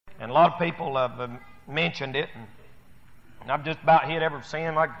And a lot of people have mentioned it, and I've just about hit every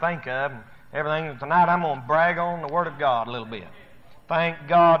sin I can think of, and everything. Tonight I'm going to brag on the Word of God a little bit. Thank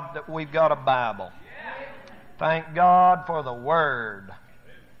God that we've got a Bible. Thank God for the Word.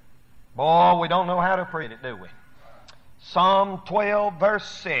 Boy, we don't know how to preach it, do we? Psalm 12, verse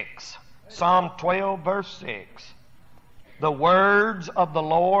 6. Psalm 12, verse 6. The words of the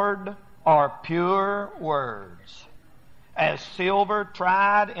Lord are pure words, as silver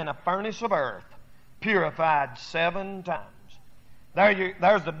tried in a furnace of earth, purified 7 times.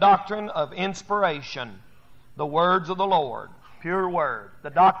 There's the doctrine of inspiration. The words of the Lord, pure word. The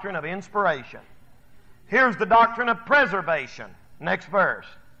doctrine of inspiration. Here's the doctrine of preservation. Next verse.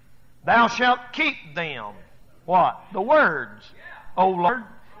 Thou shalt keep them. What? The words. O Lord,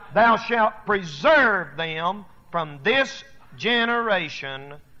 thou shalt preserve them from this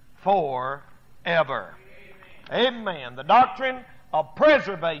generation forever. Amen. The doctrine of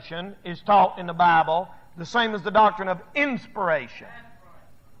preservation is taught in the Bible, the same as the doctrine of inspiration.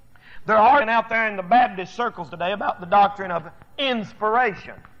 There are out there in the Baptist circles today about the doctrine of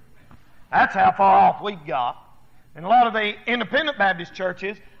inspiration. That's how far off we've got. And a lot of the independent Baptist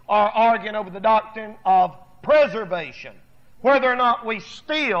churches are arguing over the doctrine of preservation, whether or not we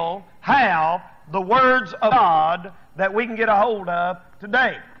still have the words of God that we can get a hold of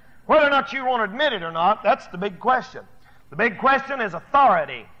today. Whether or not you want to admit it or not, that's the big question. The big question is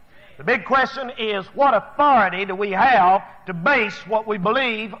authority. The big question is, what authority do we have to base what we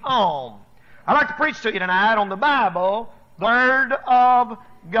believe on? I'd like to preach to you tonight on the Bible, the Word of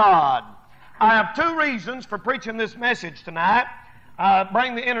God. I have 2 reasons for preaching this message tonight. I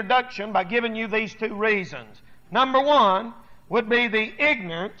bring the introduction by giving you these 2 reasons. Number 1 would be the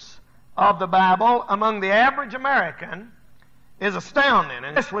ignorance of the Bible among the average American is astounding,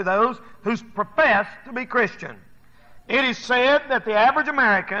 and especially those who profess to be Christian. It is said that the average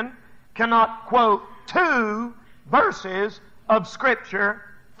American cannot quote 2 verses of Scripture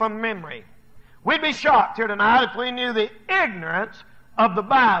from memory. We'd be shocked here tonight if we knew the ignorance of the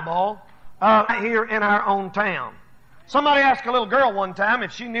Bible here in our own town. Somebody asked a little girl one time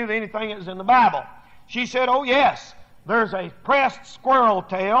if she knew anything that was in the Bible. She said, oh yes, there's a pressed squirrel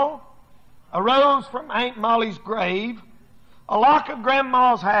tail, a rose from Aunt Molly's grave, a lock of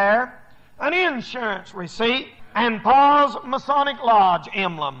Grandma's hair, an insurance receipt, and Pa's Masonic Lodge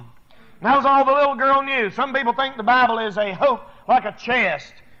emblem. And that was all the little girl knew. Some people think the Bible is a hope, like a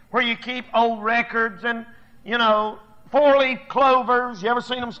chest, where you keep old records and, 4-leaf clovers. You ever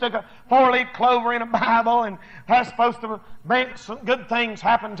seen them stick a 4-leaf clover in a Bible and that's supposed to make some good things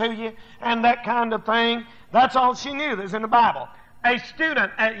happen to you and that kind of thing? That's all she knew that was in the Bible. A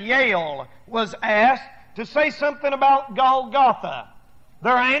student at Yale was asked to say something about Golgotha.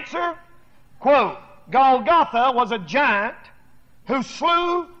 Their answer, quote, Golgotha was a giant who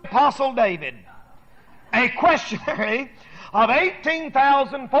slew Apostle David. A questionnaire of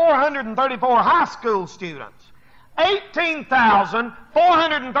 18,434 high school students.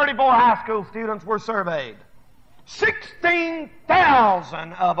 18,434 high school students were surveyed.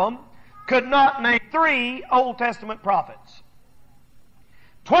 16,000 of them could not name 3 Old Testament prophets.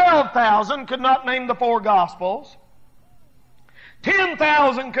 12,000 could not name the 4 Gospels.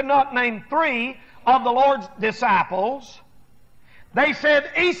 10,000 could not name 3 of the Lord's disciples. They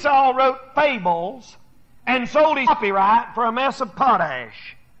said Esau wrote fables and sold his copyright for a mess of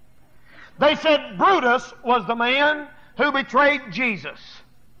potash. They said Brutus was the man who betrayed Jesus.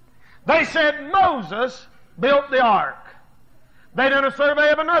 They said Moses built the ark. They did a survey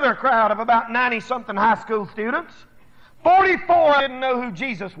of another crowd of about 90-something high school students. 44 didn't know who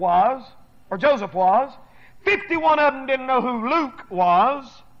Jesus was, or Joseph was. 51 of them didn't know who Luke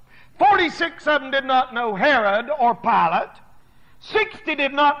was. 46 of them did not know Herod or Pilate. 60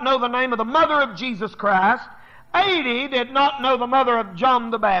 did not know the name of the mother of Jesus Christ. 80 did not know the mother of John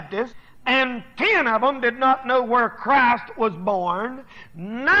the Baptist. And 10 of them did not know where Christ was born.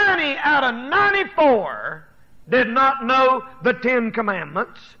 90 out of 94 did not know the 10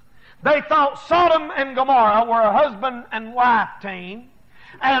 Commandments. They thought Sodom and Gomorrah were a husband and wife team,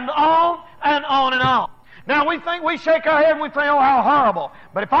 and on and on and on. Now we shake our head and we think, oh, how horrible.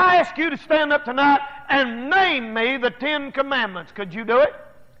 But if I ask you to stand up tonight and name me the 10 Commandments, could you do it?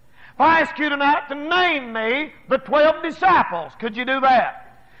 If I ask you tonight to name me the 12 disciples, could you do that?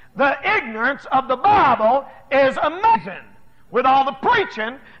 The ignorance of the Bible is amazing. With all the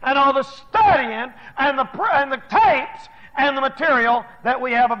preaching and all the studying and the tapes and the material that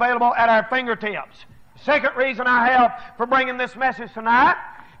we have available at our fingertips. The second reason I have for bringing this message tonight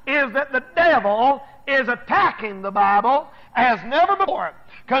is that the devil is attacking the Bible as never before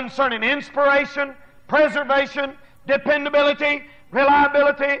concerning inspiration, preservation, dependability,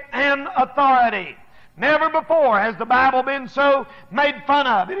 reliability, and authority. Never before has the Bible been so made fun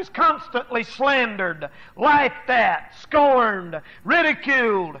of. It is constantly slandered, laughed at, scorned,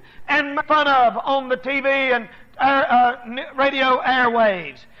 ridiculed, and made fun of on the TV and radio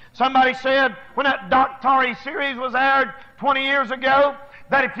airwaves. Somebody said when that Doctor series was aired 20 years ago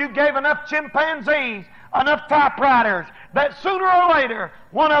that if you gave enough chimpanzees enough typewriters, that sooner or later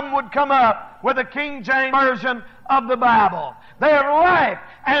one of them would come up with a King James version of the Bible. They have laughed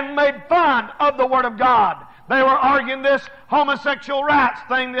and made fun of the Word of God. They were arguing this homosexual rights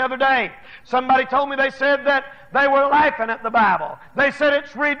thing the other day. Somebody told me they said that they were laughing at the Bible. They said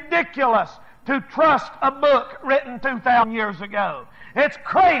it's ridiculous to trust a book written 2,000 years ago. It's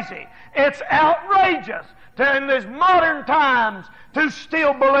crazy. It's outrageous in these modern times to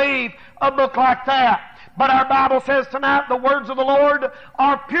still believe a book like that. But our Bible says tonight the words of the Lord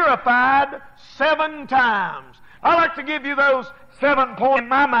are purified 7 times. I'd like to give you those 7 points in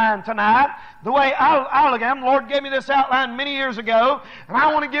my mind tonight. The way I look at them, the Lord gave me this outline many years ago, and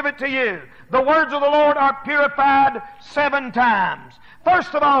I want to give it to you. The words of the Lord are purified 7 times.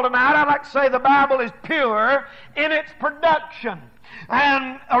 First of all tonight, I'd like to say the Bible is pure in its production.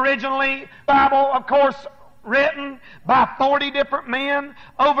 And originally, the Bible, of course, written by 40 different men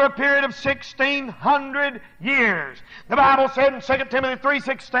over a period of 1,600 years. The Bible said in 2 Timothy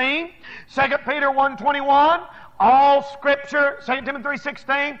 3:16, 2 Peter 1:21, all Scripture, 2 Timothy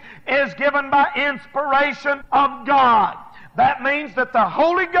 3:16, is given by inspiration of God. That means that the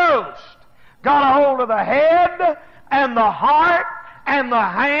Holy Ghost got a hold of the head and the heart and the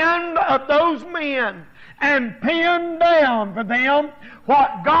hand of those men and pinned down for them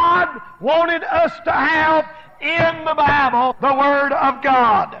what God wanted us to have in the Bible, the Word of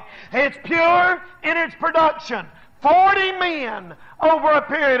God. It's pure in its production. 40 men over a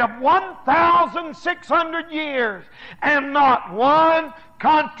period of 1,600 years, and not one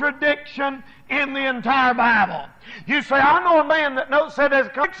contradiction in the entire Bible. You say, I know a man that said there's a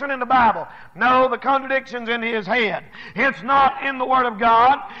contradiction in the Bible. No, the contradiction's in his head. It's not in the Word of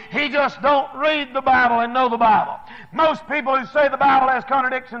God. He just don't read the Bible and know the Bible. Most people who say the Bible has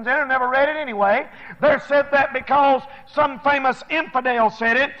contradictions in it never read it anyway. They're said that because some famous infidel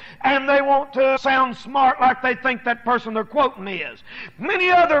said it, and they want to sound smart like they think that person they're quoting is. Many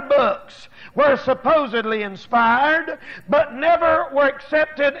other books were supposedly inspired, but never were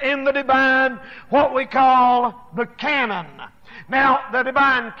accepted in the divine, what we call the canon. Now, the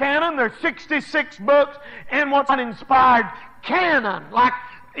divine canon, there's 66 books in what's an inspired canon. Like,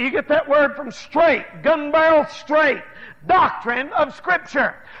 you get that word from straight, gun barrel straight, doctrine of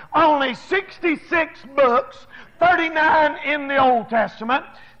Scripture. Only 66 books, 39 in the Old Testament,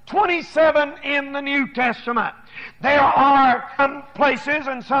 27 in the New Testament. There are some places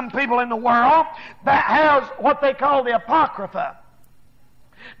and some people in the world that has what they call the Apocrypha.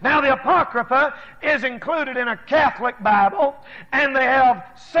 Now, the Apocrypha is included in a Catholic Bible, and they have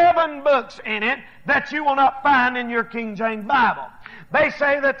 7 books in it that you will not find in your King James Bible. They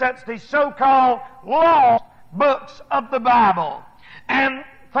say that that's the so-called lost books of the Bible and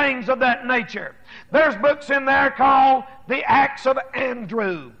things of that nature. There's books in there called the Acts of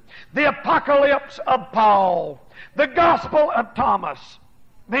Andrew, the Apocalypse of Paul, the Gospel of Thomas,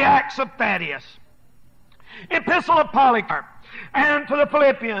 the Acts of Thaddeus, Epistle of Polycarp, and to the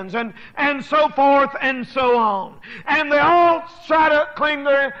Philippians, and so forth and so on. And they all try to claim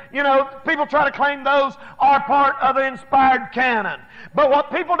people try to claim those are part of the inspired canon. But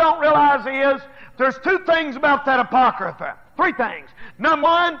what people don't realize is there's 2 things about that Apocrypha. 3 things. Number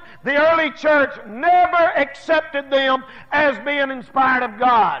 1, the early church never accepted them as being inspired of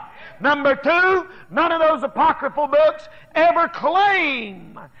God. Number 2, none of those apocryphal books ever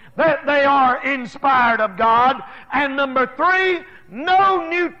claim that they are inspired of God. And number 3, no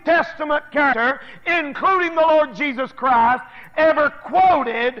New Testament character, including the Lord Jesus Christ, ever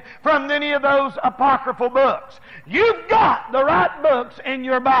quoted from any of those apocryphal books. You've got the right books in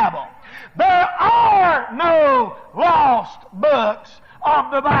your Bible. There are no lost books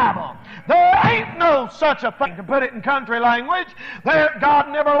of the Bible. There ain't no such a thing, to put it in country language. God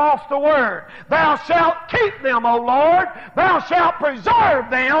never lost a word. Thou shalt keep them, O Lord. Thou shalt preserve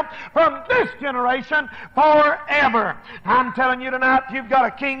them from this generation forever. I'm telling you tonight, if you've got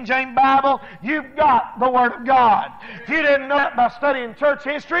a King James Bible, you've got the Word of God. If you didn't know it by studying church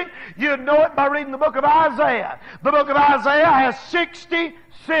history, you'd know it by reading the book of Isaiah. The book of Isaiah has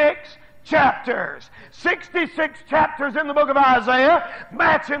 66 chapters. 66 chapters in the book of Isaiah,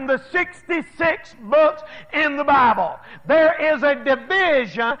 matching the 66 books in the Bible. There is a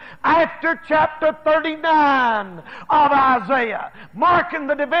division after chapter 39 of Isaiah, marking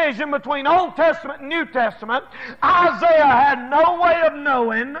the division between Old Testament and New Testament. Isaiah had no way of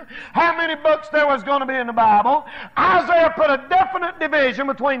knowing how many books there was going to be in the Bible. Isaiah put a definite division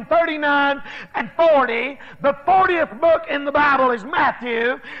between 39 and 40. The 40th book in the Bible is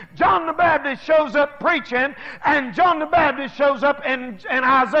Matthew. John the Baptist shows up preaching, and John the Baptist shows up in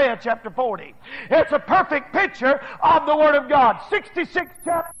Isaiah chapter 40. It's a perfect picture of the Word of God. 66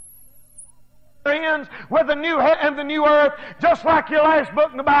 chapters ends with the new heaven and the new earth, just like your last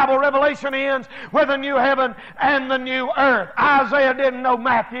book in the Bible, Revelation, ends with the new heaven and the new earth. Isaiah didn't know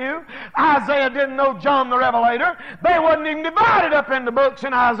Matthew. Isaiah didn't know John the Revelator. They wasn't even divided up into books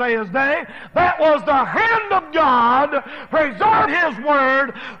in Isaiah's day. That was the hand of God preserved His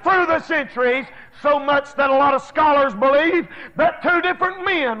Word through the centuries, so much that a lot of scholars believe that two different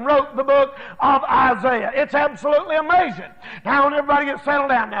men wrote the book of Isaiah. It's absolutely amazing. Now, when everybody gets settled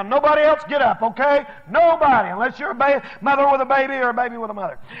down, now nobody else get up, okay? Nobody, unless you're a mother with a baby or a baby with a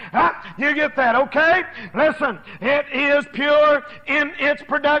mother. You get that, okay? Listen, it is pure in its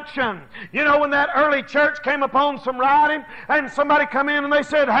production. You know, when that early church came upon some writing, and somebody come in and they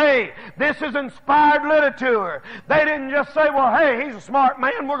said, hey, this is inspired literature. They didn't just say, well, hey, he's a smart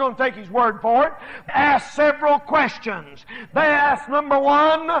man, we're going to take his word for it. Asked several questions. They asked, number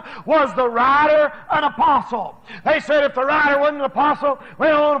one, was the writer an apostle? They said if the writer wasn't an apostle, we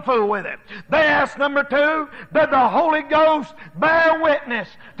don't want to fool with it. They asked, number two, did the Holy Ghost bear witness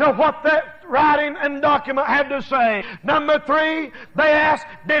to what that writing and document had to say? Number three, they asked,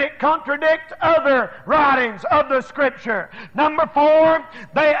 did it contradict other writings of the Scripture? Number four,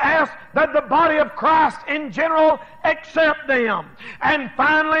 they asked, did the body of Christ in general accept them? And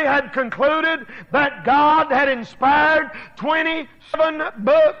finally had concluded that God had inspired 27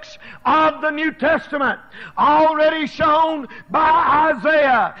 books of the New Testament, already shown by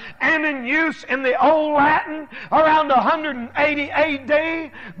Isaiah and in use in the Old Latin around 180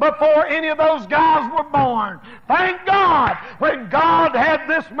 A.D. before any of those guys were born. Thank God, when God had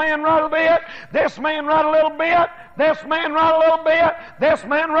this man write a bit, this man write a little bit, this man wrote a little bit, this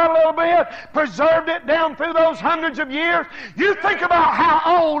man wrote a little bit, preserved it down through those hundreds of years. You think about how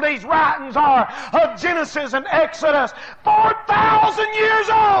old these writings are of Genesis and Exodus. 4,000 years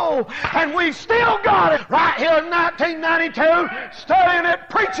old, and we still got it right here in 1992, studying it,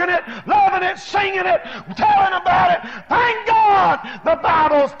 preaching it, loving it, singing it, telling about it. Thank God the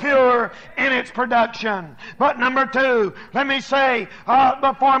Bible's pure in its production. But number two, let me say,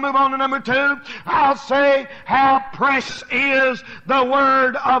 before I move on to number two, I'll say how precious is the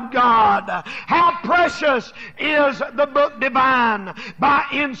Word of God. How precious is the book divine, by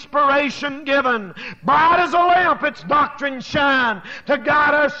inspiration given. Bright as a lamp its doctrine shine, to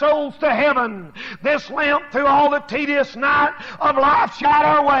guide our souls to heaven. This lamp through all the tedious night of life shine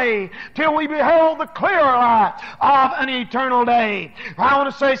our way, till we behold the clearer light of an eternal day. I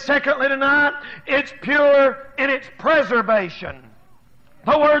want to say secondly tonight, it's pure in its preservation.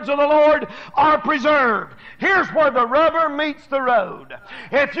 The words of the Lord are preserved. Here's where the rubber meets the road.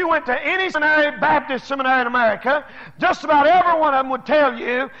 If you went to any seminary, Baptist seminary in America, just about every one of them would tell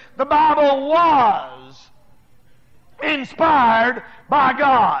you the Bible was inspired by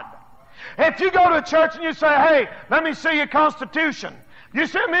God. If you go to a church and you say, hey, let me see your Constitution. You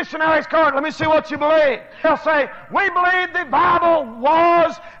see a missionary's card, let me see what you believe. They'll say, we believe the Bible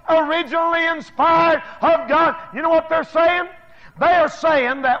was originally inspired of God. You know what they're saying? They are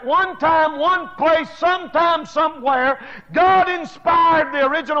saying that one time, one place, sometime, somewhere, God inspired the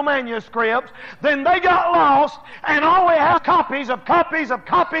original manuscripts, then they got lost, and all we have copies of copies of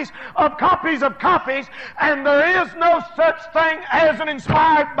copies of copies of copies, and there is no such thing as an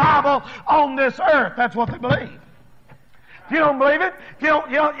inspired Bible on this earth. That's what they believe. If you don't believe it,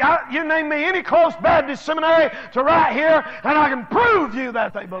 you name me any close Baptist seminary to right here, and I can prove you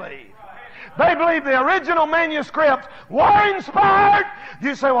that they believe. They believe the original manuscripts were inspired.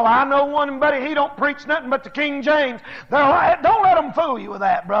 You say, well, I know one, buddy, he don't preach nothing but the King James. Don't let them fool you with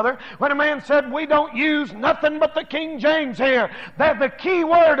that, brother. When a man said, we don't use nothing but the King James here, that the key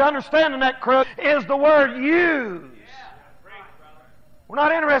word to understanding that crook is the word use. We're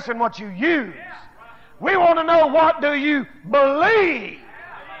not interested in what you use. We want to know, what do you believe?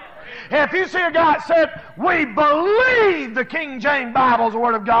 If you see a guy that said, we believe the King James Bible is the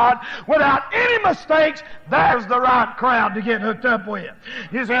Word of God without any mistakes, there's the right crowd to get hooked up with.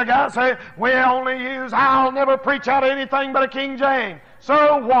 You see a guy say, I'll never preach out of anything but a King James.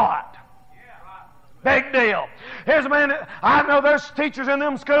 So what? Big deal. Here's a man, I know there's teachers in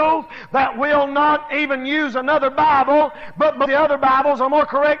them schools that will not even use another Bible, but the other Bibles are more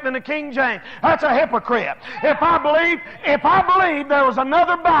correct than the King James. That's a hypocrite. If I believed there was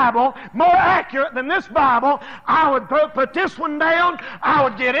another Bible more accurate than this Bible, I would put this one down, I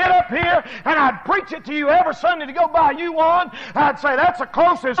would get it up here, and I'd preach it to you every Sunday to go buy you one. I'd say, that's the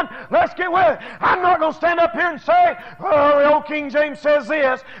closest. Let's get with it. I'm not going to stand up here and say, oh, the old King James says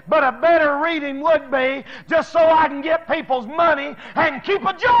this, but a better reading would be just so I can get people's money and keep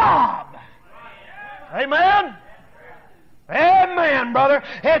a job. Amen? Amen, brother.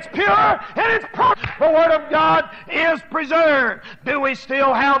 It's pure and it's perfect. The Word of God is preserved. Do we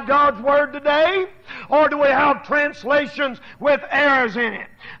still have God's Word today? Or do we have translations with errors in it?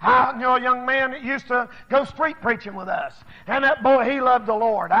 I know a young man that used to go street preaching with us. And that boy, he loved the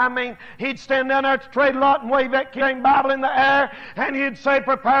Lord. I mean, he'd stand down there at the trade lot and wave that King Bible in the air, and he'd say,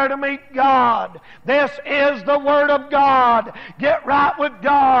 prepare to meet God. This is the Word of God. Get right with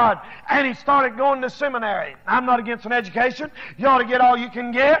God. And he started going to seminary. I'm not against an education. You ought to get all you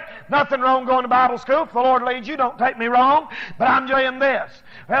can get. Nothing wrong going to Bible school. If the Lord leads you, don't take me wrong. But I'm saying this.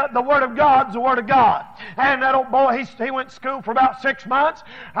 Well, the Word of God's the Word of God. And that old boy, he went to school for about 6 months.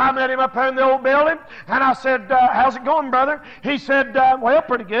 I met him up there in the old building, and I said, how's it going, brother? He said, well,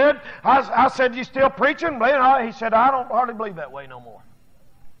 pretty good. I said, you still preaching? He said, I don't hardly believe that way no more.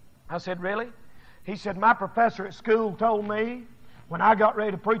 I said, really? He said, my professor at school told me when I got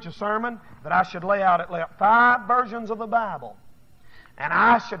ready to preach a sermon that I should lay out 5 versions of the Bible, and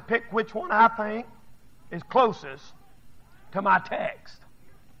I should pick which one I think is closest to my text.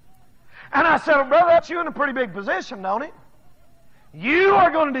 And I said, well, brother, that's you in a pretty big position, don't it? You are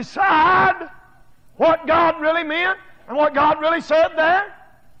going to decide what God really meant and what God really said there.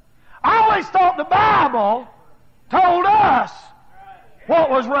 I always thought the Bible told us what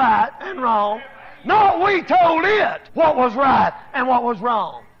was right and wrong. Not we told it what was right and what was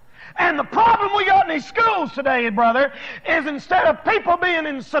wrong. And the problem we got in these schools today, brother, is instead of people being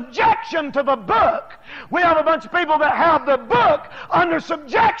in subjection to the book, we have a bunch of people that have the book under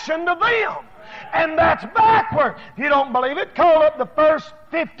subjection to them. And that's backward. If you don't believe it, call up the first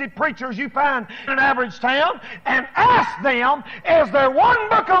 50 preachers you find in an average town and ask them, is there one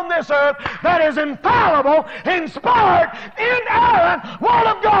book on this earth that is infallible, inspired, inerrant, Word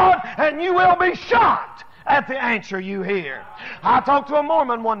of God, and you will be shocked at the answer you hear. I talked to a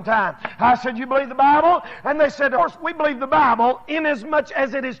Mormon one time. I said, you believe the Bible? And they said, of course, we believe the Bible inasmuch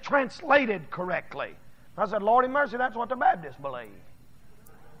as it is translated correctly. I said, Lord have mercy, that's what the Baptists believe.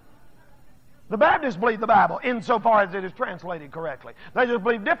 The Baptists believe the Bible insofar as it is translated correctly. They just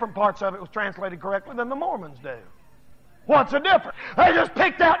believe different parts of it was translated correctly than the Mormons do. What's the difference? They just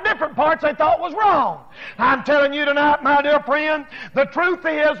picked out different parts they thought was wrong. I'm telling you tonight, my dear friend, the truth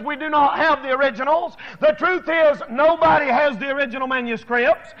is we do not have the originals. The truth is nobody has the original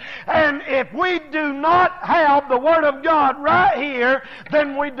manuscripts. And if we do not have the Word of God right here,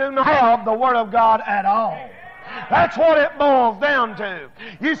 then we do not have the Word of God at all. That's what it boils down to.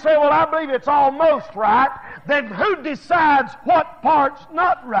 You say, well, I believe it's almost right. Then who decides what part's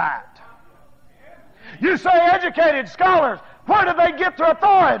not right? You say educated scholars, where do they get their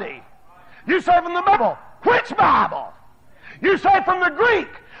authority? You say from the Bible. Which Bible? You say from the Greek.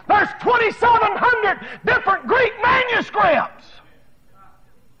 There's 2,700 different Greek manuscripts.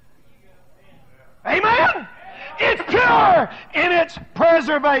 Amen? It's pure in its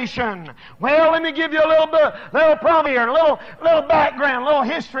preservation. Well, let me give you a little problem here, a little background, a little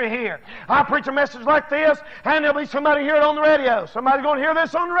history here. I preach a message like this, and there'll be somebody hear it on the radio. Somebody's going to hear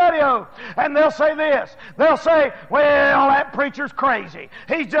this on the radio, and they'll say this. They'll say, well, that preacher's crazy.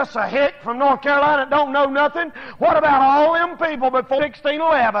 He's just a hick from North Carolina that don't know nothing. What about all them people before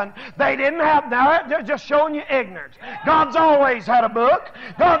 1611? They didn't have, now they're just showing you ignorance. God's always had a book.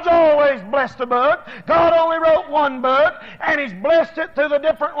 God's always blessed a book. God only wrote one book, and He's blessed it through the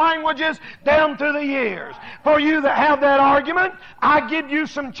different languages down through the years. For you that have that argument, I give you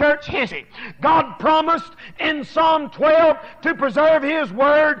some church history. God promised in Psalm 12 to preserve His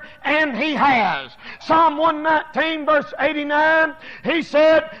Word, and He has. Psalm 119, verse 89, He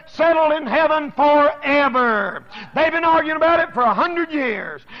said, settled in heaven forever. They've been arguing about it for 100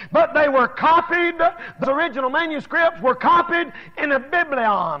 years, but they were copied. The original manuscripts were copied in a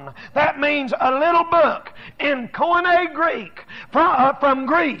biblion. That means a little book in Koine Greek from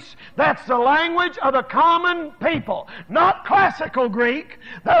Greece. That's the language of the common people, not classical Greek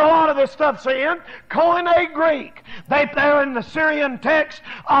that a lot of this stuff's in. Koine Greek. They're in the Syrian text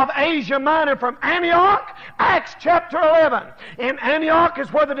of Asia Minor from Antioch, Acts chapter 11. In Antioch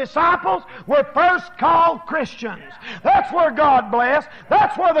is where the disciples were first called Christians. That's where God blessed.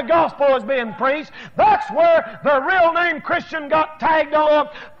 That's where the gospel is being preached. That's where the real name Christian got tagged on.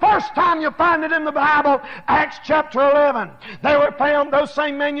 First time you find it in the Bible, Acts chapter 11. They were found, those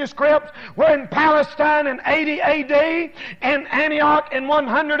same manuscripts were in Palestine in 80 A.D., in Antioch in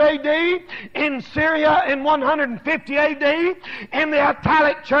 100 A.D., in Syria in 150 A.D., in the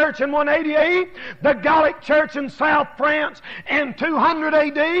Italic church in 180 A.D., the Gallic church in South France in 200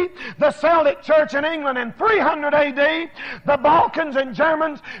 A.D., the Celtic church in England in 300 A.D., the Balkans and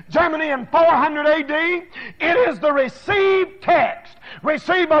Germany in 400 A.D. It is the received text,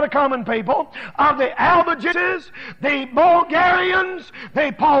 received by the common people, of the Albigenses, the Bulgarians,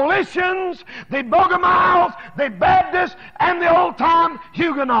 the Paulicians, the Bogomiles, the Baptists, and the old-time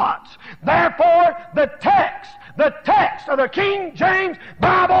Huguenots. Therefore, the text of the King James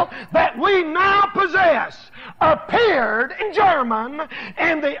Bible that we now possess appeared in German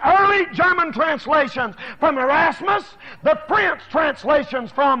in the early German translations from Erasmus, the French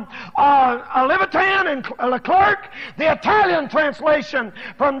translations from Levitan and Leclerc, the Italian translation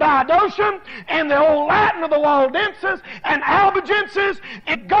from Diodosian, and the old Latin of the Waldenses and Albigenses,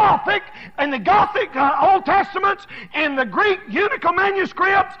 in Gothic, and the Gothic Old Testaments, in the Greek Unical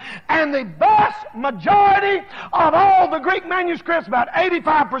manuscripts, and the vast majority of all the Greek manuscripts, about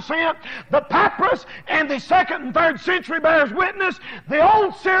 85%, the Papyrus and the 2nd and 3rd century bears witness. The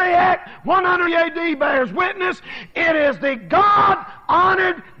Old Syriac, 100 A.D., bears witness. It is the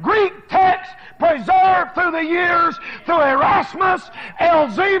God-honored Greek text preserved through the years through Erasmus,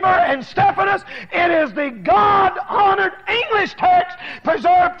 Elzevir, and Stephanus. It is the God-honored English text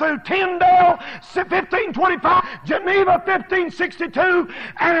preserved through Tyndale, 1525, Geneva, 1562,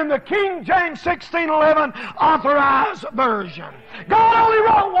 and in the King James 1611 Authorized version. God only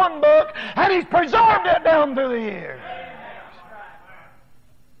wrote one book, and He's preserved it down through the years.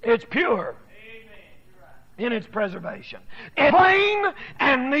 It's pure in its preservation. It's plain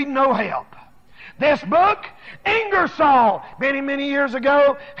and need no help. This book, Ingersoll, many years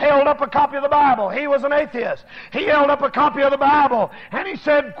ago, held up a copy of the Bible. He was an atheist. He held up a copy of the Bible, and he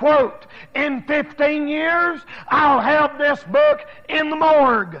said, quote, "In 15 years, I'll have this book in the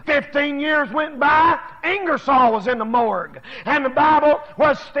morgue." 15 years went by, Ingersoll was in the morgue, and the Bible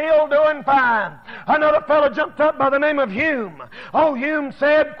was still doing fine. Another fellow jumped up by the name of Hume. Oh, Hume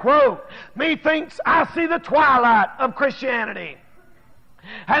said, quote, "Methinks I see the twilight of Christianity."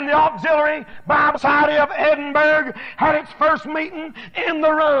 And the Auxiliary Bible Society of Edinburgh had its first meeting in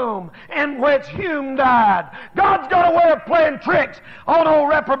the room in which Hume died. God's got a way of playing tricks on old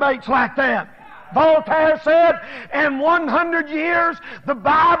reprobates like that. Voltaire said in 100 years the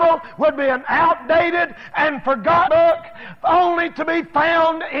Bible would be an outdated and forgotten book only to be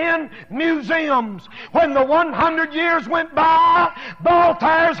found in museums. When the 100 years went by,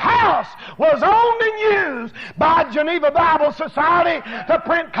 Voltaire's house was owned and used by Geneva Bible Society to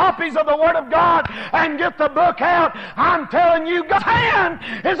print copies of the Word of God and get the book out. I'm telling you, God's hand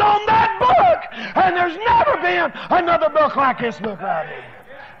is on that book, and there's never been another book like this book right here.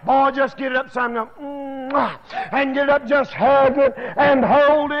 Boy, just get it up, son, and get it up, just hug it and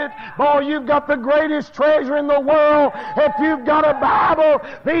hold it. Boy, you've got the greatest treasure in the world. If you've got a Bible,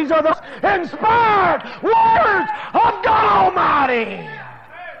 these are the inspired words of God Almighty.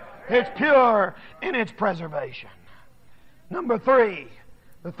 It's pure in its preservation. Number 3,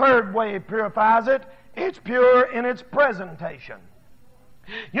 the third way it purifies it, it's pure in its presentation.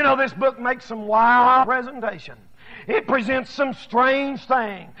 You know, this book makes some wild presentation. It presents some strange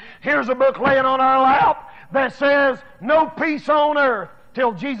thing. Here's a book laying on our lap that says, "No peace on earth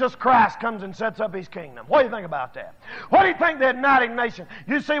till Jesus Christ comes and sets up His kingdom." What do you think about that? What do you think the United Nations?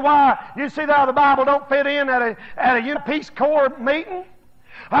 You see how the Bible don't fit in at a Peace Corps meeting?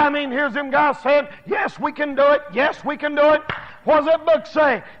 I mean, here's them guys saying, "Yes, we can do it. Yes, we can do it." What does that book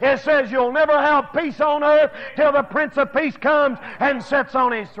say? It says you'll never have peace on earth till the Prince of Peace comes and sits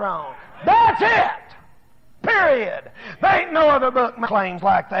on His throne. That's it. Period. There ain't no other book claims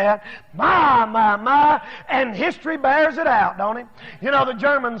like that. My. And history bears it out, don't it? You know, the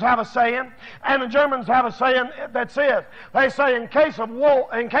Germans have a saying, and the Germans have a saying that says, they say in case of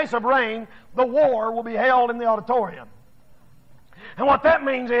rain, the war will be held in the auditorium. And what that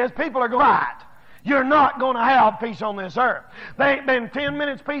means is people are quiet. You're not going to have peace on this earth. There ain't been 10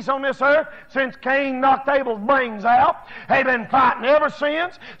 minutes peace on this earth since Cain knocked Abel's brains out. They've been fighting ever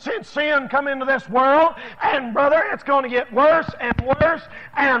since sin come into this world. And brother, it's going to get worse and worse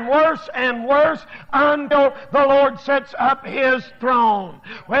and worse and worse until the Lord sets up His throne.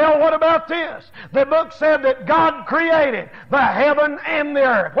 Well, what about this? The book said that God created the heaven and the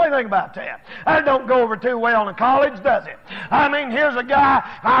earth. What do you think about that? That don't go over too well in college, does it? I mean, here's a guy,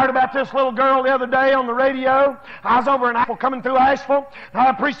 I heard about this little girl the other day on the radio. I was over in Asheville, coming through Asheville.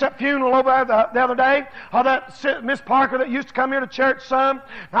 I preached that funeral over there the other day of that Miss Parker that used to come here to church some.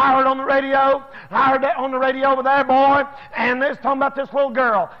 I heard on the radio. I heard that on the radio over there, boy. And they're talking about this little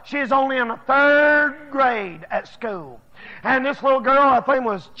girl. She's only in the 3rd grade at school. And this little girl, I think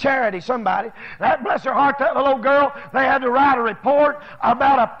was Charity, somebody. That, bless her heart, that little girl, they had to write a report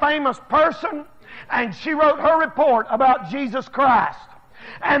about a famous person. And she wrote her report about Jesus Christ.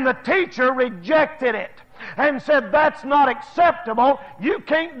 And the teacher rejected it and said, that's not acceptable. You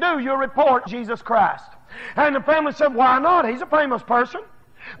can't do your report, Jesus Christ. And the family said, why not? He's a famous person.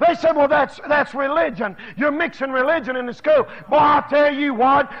 They said, well, that's religion. You're mixing religion in the school. Boy, I'll tell you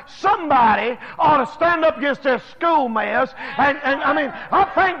what, somebody ought to stand up against this school mess. And I mean,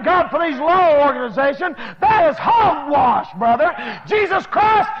 I thank God for these law organizations. That is hogwash, brother. Jesus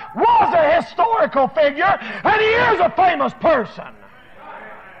Christ was a historical figure, and He is a famous person.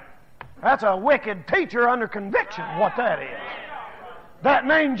 That's a wicked teacher under conviction, what that is. That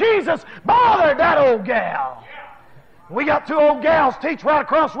name Jesus bothered that old gal. We got 2 old gals teach right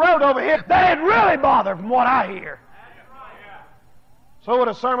across the road over here. That ain't really bothered from what I hear. So would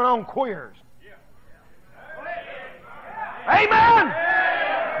a sermon on queers. Amen!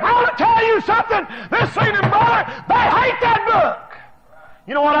 I want to tell you something. This evening, brother, they hate that book.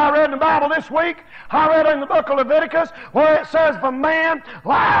 You know what I read in the Bible this week? I read in the book of Leviticus where it says, if a man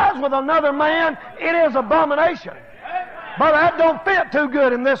lies with another man, it is abomination. Brother, that don't fit too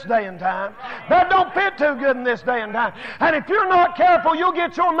good in this day and time. That don't fit too good in this day and time. And if you're not careful, you'll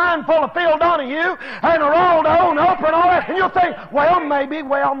get your mind full of Phil Donahue and Geraldo and Oprah and all that, and you'll think, well, maybe,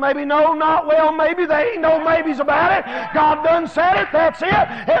 no, not well, maybe. They ain't no maybes about it. God done said it, that's it.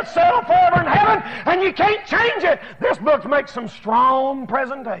 It's settled forever in heaven, and you can't change it. This book makes some strong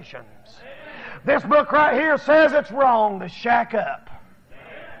presentations. This book right here says it's wrong to shack up.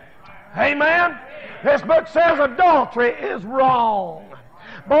 Amen? This book says adultery is wrong.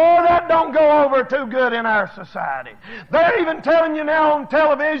 Boy, that don't go over too good in our society. They're even telling you now on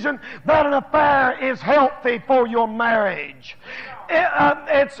television that an affair is healthy for your marriage.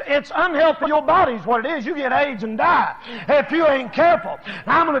 It's unhealthy for your body is what it is. You get AIDS and die if you ain't careful.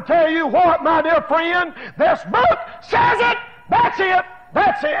 Now, I'm going to tell you what, my dear friend, this book says it. That's it.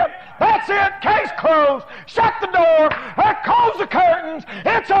 That's it. That's it. Case closed. Shut the door. Close the curtains.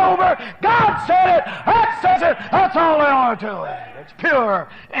 It's over. God said it. That says it. That's all there are to it. It's pure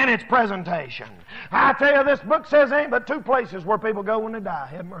in its presentation. I tell you, this book says ain't but 2 places where people go when they die,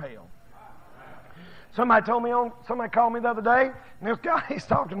 heaven or hell. Somebody called me the other day, and this guy, he's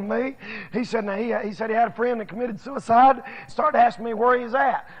talking to me. He said, now, he said he had a friend that committed suicide. Started asking me where he's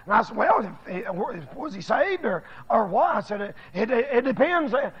at. And I said, well, was he saved or what? I said, it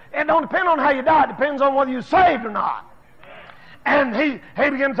depends. It don't depend on how you die. It depends on whether you're saved or not. And he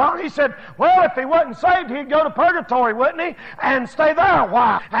began talking. He said, well, if he wasn't saved, he'd go to purgatory, wouldn't he? And stay there a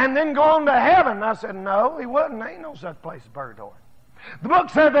while. And then go on to heaven. I said, no, he wouldn't. There ain't no such place as purgatory. The book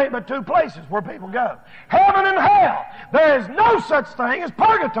says there ain't but 2 places where people go. Heaven and hell. There is no such thing as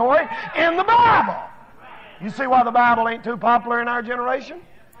purgatory in the Bible. You see why the Bible ain't too popular in our generation?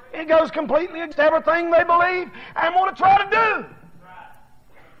 It goes completely against everything they believe and want to try to do.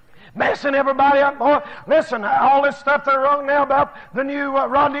 Messing everybody up. Boy, listen, all this stuff they're wrong now about the new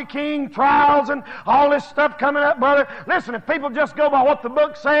Rodney King trials and all this stuff coming up, brother. Listen, if people just go by what the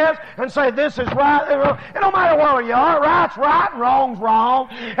book says and say this is right, it don't matter where you are. Right's right and wrong's wrong.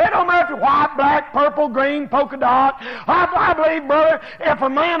 It don't matter if you're white, black, purple, green, polka dot. I believe, brother, if a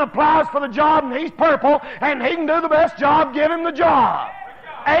man applies for the job and he's purple and he can do the best job, give him the job.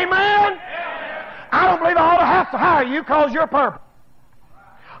 Amen? I don't believe I ought to have to hire you because you're purple.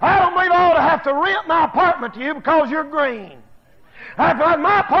 I don't believe I ought to have to rent my apartment to you because you're green. If I have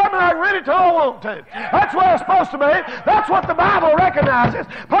my apartment, I can rent it till I want to. That's what it's supposed to be. That's what the Bible recognizes.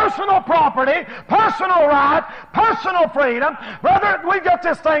 Personal property, personal right, personal freedom. Brother, we got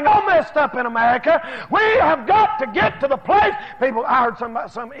this thing all messed up in America. We have got to get to the place. People, I heard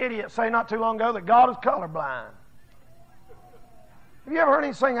some idiot say not too long ago that God is colorblind. Have you ever heard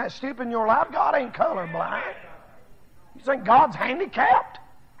anything that stupid in your life? God ain't colorblind. You think God's handicapped?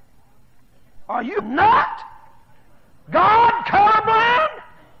 Are you not? God colorblind?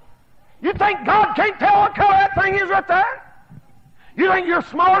 You think think God can't tell what color that thing is right there? You think you're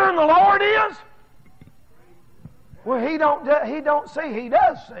smarter than the Lord is? Well, He don't see. He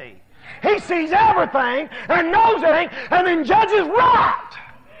does see. He sees everything and knows everything and then judges right.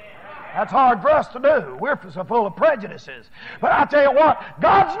 That's hard for us to do. We're so full of prejudices. But I tell you what,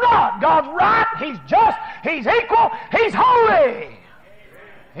 God's not. God's right. He's just. He's equal. He's holy.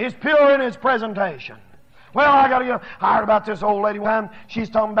 He's pure in His presentation. Well, I heard about this old lady one time. She's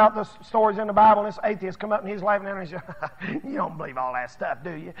talking about the stories in the Bible, and this atheist come up and he's laughing at her and he said, "You don't believe all that stuff,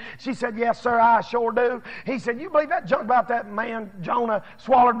 do you?" She said, "Yes, sir, I sure do." He said, "You believe that junk about that man Jonah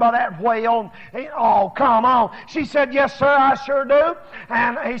swallowed by that whale?" Oh, come on. She said, "Yes, sir, I sure do."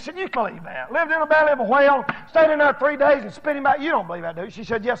 And he said, "You believe that? Lived in the belly of a whale, stayed in there 3 days and spit him out. You don't believe that, do you?" She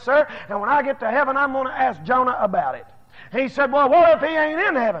said, "Yes, sir. And when I get to heaven, I'm going to ask Jonah about it." He said, "Well, what if he ain't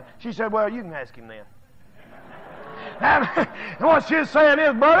in heaven?" She said, "Well, you can ask him then." And what she's saying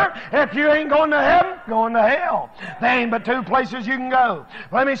is, brother, if you ain't going to heaven, going to hell. There ain't but two places you can go.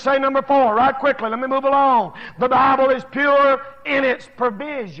 Let me say number 4 right quickly. Let me move along. The Bible is pure in its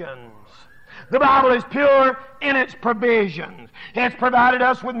provisions. The Bible is pure in its provisions. It's provided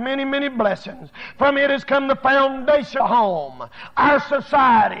us with many, many blessings. From it has come the foundation of home, our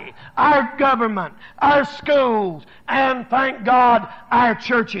society, our government, our schools, and thank God, our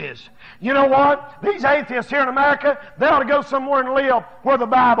churches. You know what? These atheists here in America, they ought to go somewhere and live where the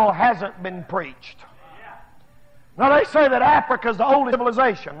Bible hasn't been preached. Now, they say that Africa's the oldest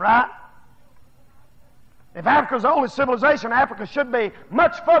civilization, right? If Africa's the oldest civilization, Africa should be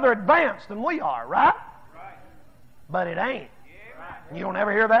much further advanced than we are, right? But it ain't. You don't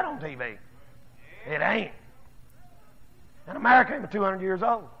ever hear that on TV. It ain't. And America ain't but 200 years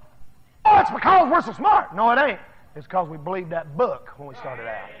old. Oh, it's because we're so smart. No, it ain't. It's because we believed that book when we started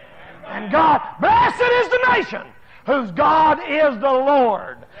out. And God, blessed is the nation whose God is the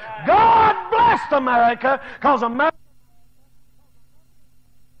Lord. God blessed America because America.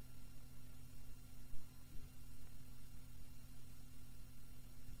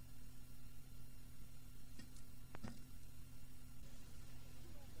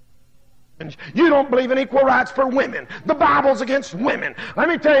 You don't believe in equal rights for women. The Bible's against women. Let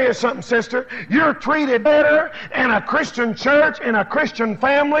me tell you something, sister. You're treated better in a Christian church, in a Christian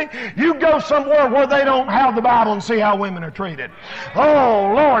family. You go somewhere where they don't have the Bible and see how women are treated.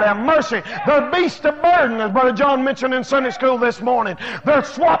 Oh, Lord, have mercy. They're beasts of burden, as Brother John mentioned in Sunday school this morning. They're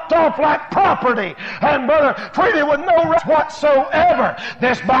swapped off like property. And, brother, treated with no rights whatsoever.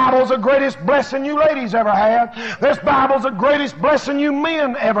 This Bible's the greatest blessing you ladies ever had. This Bible's the greatest blessing you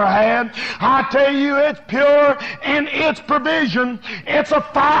men ever had. I tell you, it's pure in its provision. It's a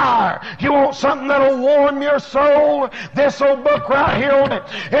fire. You want something that'll warm your soul? This old book right here on it.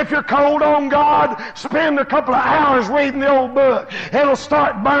 If you're cold on God, spend a couple of hours reading the old book. It'll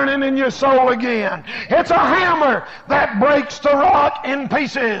start burning in your soul again. It's a hammer that breaks the rock in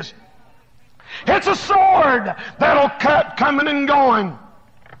pieces. It's a sword that'll cut coming and going.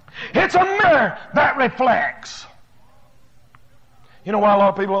 It's a mirror that reflects. You know why a lot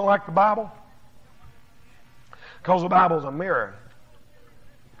of people don't like the Bible? Because the Bible's a mirror.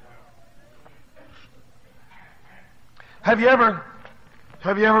 Have you ever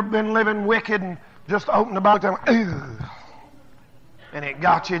been living wicked and just opened the Bible and it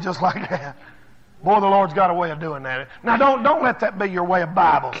got you just like that? Boy, the Lord's got a way of doing that. Now, don't let that be your way of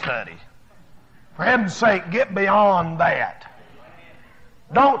Bible study. For heaven's sake, get beyond that.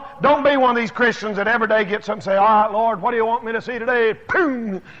 Don't be one of these Christians that every day get something and say, "All right, Lord, what do you want me to see today?"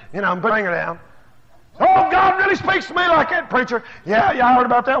 Boom! Put your finger down. "Oh, God really speaks to me like that, preacher." Yeah, I heard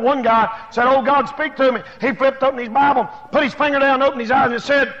about that. One guy said, "Oh, God, speak to me." He flipped open his Bible, put his finger down, opened his eyes, and it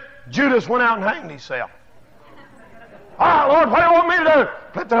said, "Judas went out and hanged himself." "All right, Lord, what do you want me to do?"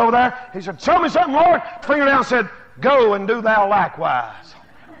 Flipped it over there. He said, "Show me something, Lord." Finger down, said, "Go and do thou likewise."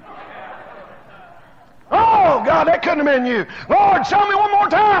 "Oh, God, that couldn't have been you." "Lord, show me one more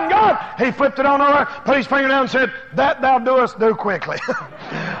time, God." He flipped it on over, put his finger down and said, "That thou doest, do quickly."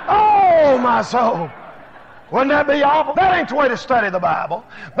 Oh, my soul. Wouldn't that be awful? That ain't the way to study the Bible.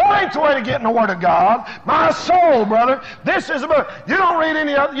 That ain't the way to get in the Word of God. My soul, brother, this is a book. You don't read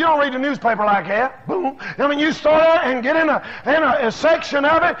the newspaper like that. Boom. I mean, you start out and get in a section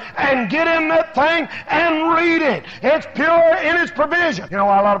of it and get in that thing and read it. It's pure in its provision. You know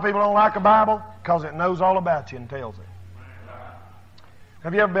why a lot of people don't like the Bible? Because it knows all about you and tells it.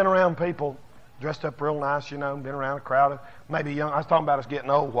 Have you ever been around people dressed up real nice, been around a crowd of maybe young? I was talking about us getting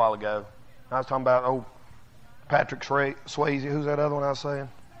old a while ago. I was talking about old Patrick Swayze. Who's that other one I was saying?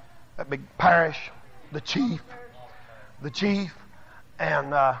 That big parish, the chief,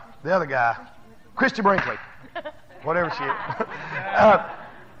 and the other guy, Christy Brinkley, whatever she is.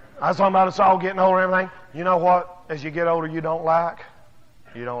 I was talking about us all getting older and everything. You know what, as you get older, you don't like?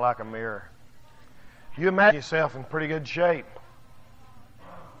 You don't like a mirror. You imagine yourself in pretty good shape.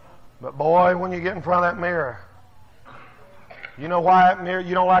 But boy, when you get in front of that mirror, you know why that mirror,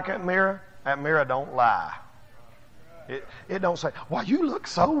 you don't like that mirror? That mirror don't lie. It don't say, "Well, you look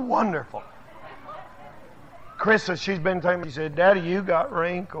so wonderful." Chris says, she's been telling me, she said, "Daddy, you got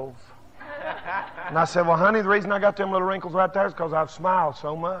wrinkles." And I said, "Well, honey, the reason I got them little wrinkles right there is because I've smiled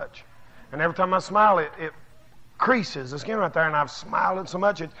so much. And every time I smile, it creases the skin right there, and I've smiled so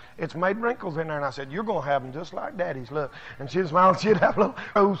much, it's made wrinkles in there." And I said, "You're going to have them just like Daddy's, look." And she'd smile, and she'd have little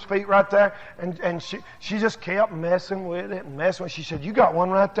rose feet right there. And she just kept messing with it and messing with it. She said, "You got one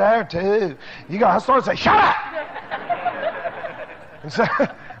right there, too." I started to say, "Shut up!" And so,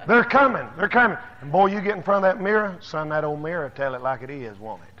 they're coming. And boy, you get in front of that mirror, son, that old mirror tell it like it is,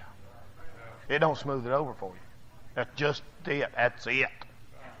 won't it? It don't smooth it over for you. That's just it. That's it.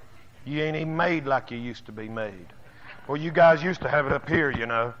 You ain't even made like you used to be made. Well, you guys used to have it up here, you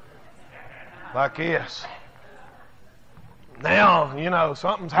know, like this. Now, you know,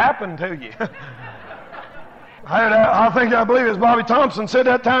 something's happened to you. I believe it was Bobby Thompson said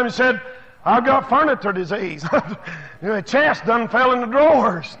that time, he said, "I've got furniture disease." You know, the chest done fell in the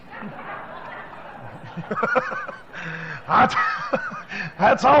drawers.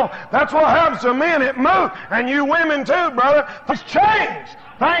 That's all. That's what happens to men. It moves. And you women too, brother. Things change.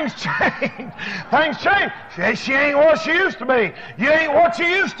 Things change. She ain't what she used to be. You ain't what you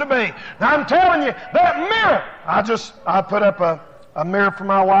used to be. Now I'm telling you, that mirror. I put up a mirror for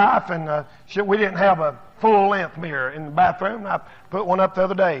my wife, and we didn't have a full-length mirror in the bathroom. I put one up the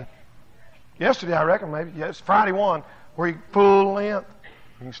other day. Yesterday, I reckon, maybe. Yeah, it's Friday one, where you full length.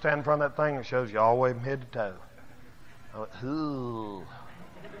 You can stand in front of that thing that shows you all the way from head to toe. I went, ooh.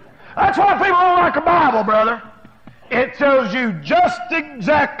 That's why people don't like a Bible, brother. It tells you just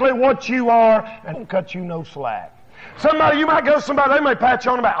exactly what you are and don't cut you no slack. You might go to somebody, they may pat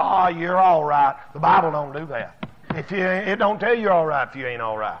you on the back. "Oh, you're all right." The Bible don't do that. It don't tell you you're all right if you ain't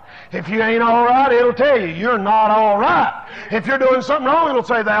all right. If you ain't all right, it'll tell you you're not all right. If you're doing something wrong, it'll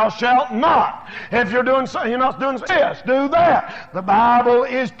say, "Thou shalt not." If you're doing something, you're not doing this, do that. The Bible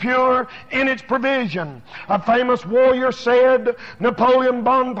is pure in its provision. A famous warrior said, Napoleon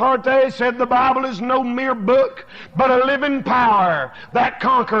Bonaparte said, "The Bible is no mere book, but a living power that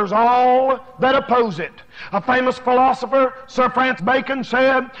conquers all that oppose it." A famous philosopher, Sir Francis Bacon,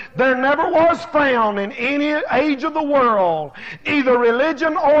 said, "There never was found in any age of the world either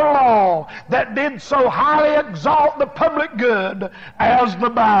religion or law that did so highly exalt the public good as the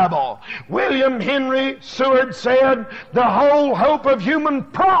Bible." William Henry Seward said, "The whole hope of human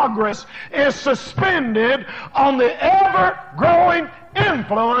progress is suspended on the ever-growing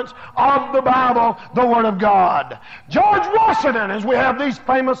influence of the Bible, the Word of God." George Washington, as we have these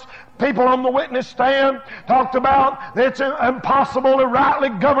famous people on the witness stand, talked about it's impossible to rightly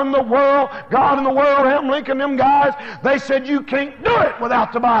govern the world. God and the world, Abraham Lincoln, them guys, they said you can't do it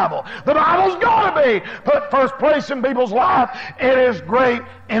without the Bible. The Bible's got to be put first place in people's life. It is great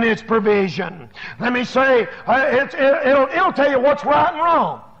in its provision. Let me say, it'll tell you what's right and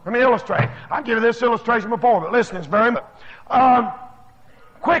wrong. Let me illustrate. I'll give you this illustration before, but listen, it's very much.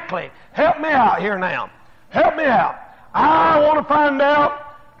 Quickly, help me out here now. Help me out. I want to find out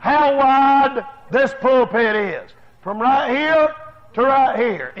how wide this pulpit is. From right here to right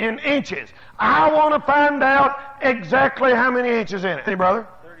here in inches. I want to find out exactly how many inches in it. Hey, brother?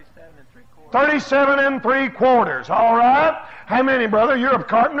 37 and 3/4. All right. How many, brother? You're a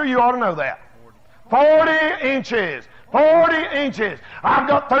carpenter. You ought to know that. 40 inches. 40 inches. I've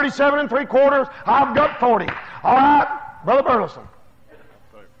got 37 and 3/4. I've got 40. All right. Brother Burleson.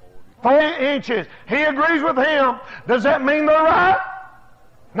 40 inches. He agrees with him. Does that mean they're right?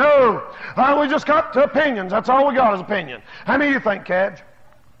 No. We just got opinions. That's all we got is opinion. How many do you think, Cabs?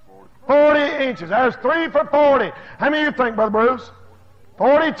 40 inches. There's 3 for 40. How many do you think, Brother Bruce?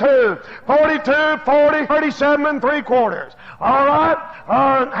 42. 42, 40, 37 and 3/4. All right.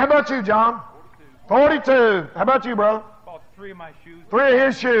 How about you, John? 42. How about you, brother? About 3 of my shoes. 3 of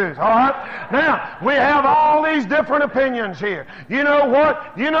his shoes. All right. Now, we have all these different opinions here. You know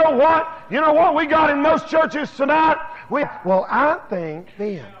what? You know what we got in most churches tonight? Well, I think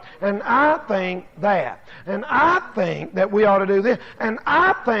this, and I think that, and I think that we ought to do this, and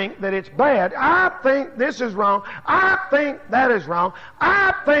I think that it's bad. I think this is wrong. I think that is wrong.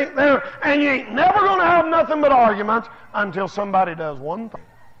 I think that, and you ain't never going to have nothing but arguments until somebody does one thing.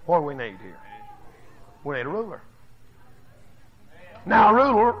 What do we need here? We need a ruler. Now, a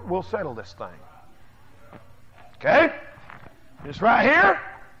ruler will settle this thing. Okay? This right here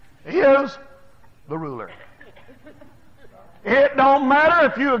is the ruler. It don't matter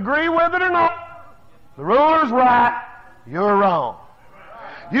if you agree with it or not. The ruler's right, you're wrong.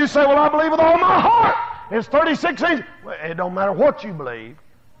 You say, well, I believe with all my heart it's 36 inches. Well, it don't matter what you believe.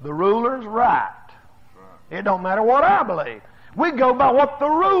 The ruler's right. It don't matter what I believe. We go by what the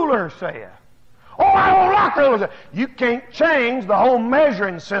ruler says. Oh, I don't like the ruler. You can't change the whole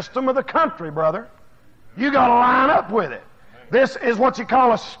measuring system of the country, brother. You got to line up with it. This is what you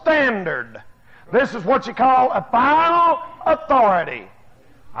call a standard. This is what you call a final authority.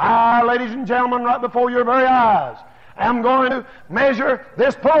 I, ladies and gentlemen, right before your very eyes, am going to measure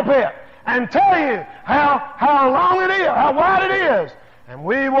this pulpit and tell you how long it is, how wide it is. And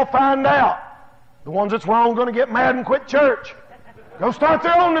we will find out. The ones that's wrong are going to get mad and quit church. Go start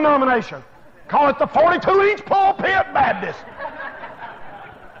their own denomination. Call it the 42-inch pulpit Baptist.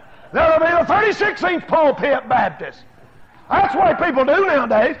 There'll be the 36-inch pulpit Baptist. That's what people do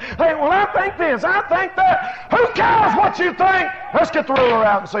nowadays. Hey, well, I think this, I think that. Who cares what you think? Let's get the ruler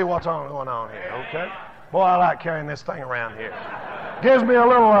out and see what's going on here, okay? Boy, I like carrying this thing around here. Gives me a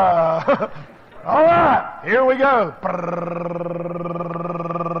little, all right, here we go.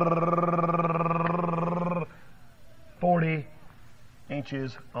 40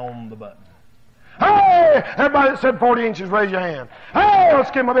 inches on the button. Hey! Everybody that said 40 inches, raise your hand. Hey, let's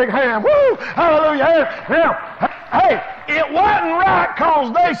give them a big hand. Woo! Hallelujah. Now, hey, it wasn't right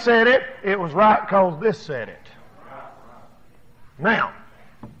because they said it. It was right because this said it. Now,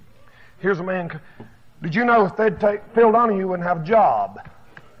 here's a man. Did you know if they'd take Phil Donahue, you wouldn't have a job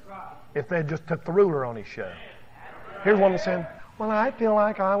if they just took the ruler on his show? Here's one that said, well, I feel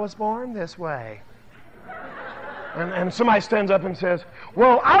like I was born this way. And somebody stands up and says,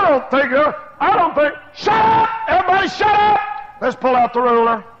 well, I don't think, shut up! Everybody shut up! Let's pull out the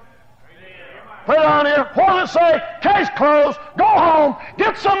ruler. Put it on here. What does it say? Case closed. Go home.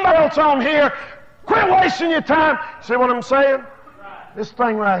 Get somebody else on here. Quit wasting your time. See what I'm saying? This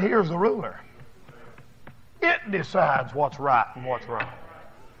thing right here is the ruler. It decides what's right and what's wrong.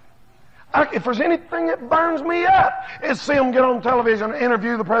 If there's anything that burns me up, is see them get on television and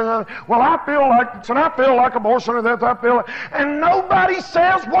interview the president. Well, I feel like abortion or that. I feel like, and nobody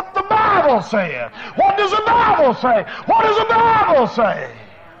says what the Bible says. What does the Bible say? What does the Bible say?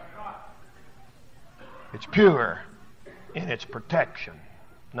 It's pure in its protection.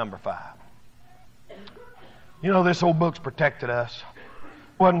 Number 5. You know, this old book's protected us. If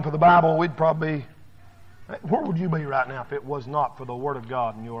it wasn't for the Bible, we'd probably... Where would you be right now if it was not for the Word of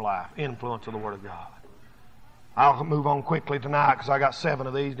God in your life? Influence of the Word of God. I'll move on quickly tonight because I got 7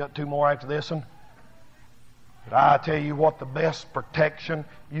 of these. Got 2 more after this one. But I tell you what, the best protection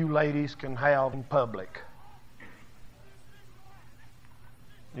you ladies can have in public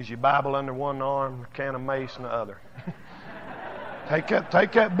is your Bible under one arm, a can of mace in the other. Take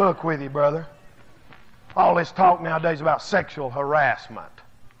that book with you, brother. All this talk nowadays about sexual harassment.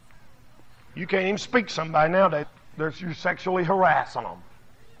 You can't even speak to somebody nowadays. You're sexually harassing them.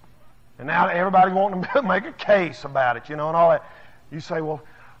 And now everybody's wanting to make a case about it, you know, and all that. You say, well,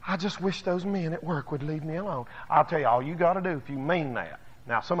 I just wish those men at work would leave me alone. I'll tell you, all you got to do if you mean that.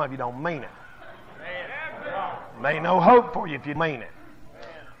 Now, some of you don't mean it. There ain't no hope for you if you mean it.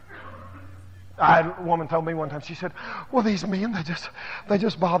 A woman told me one time, she said, well, these men, they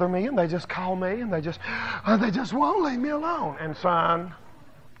just bother me, and they just call me, and they just won't leave me alone. And son,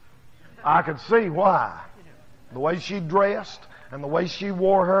 I could see why. The way she dressed and the way she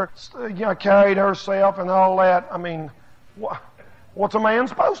wore her, carried herself and all that. I mean, what's a man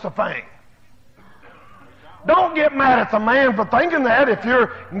supposed to think? Don't get mad at the man for thinking that if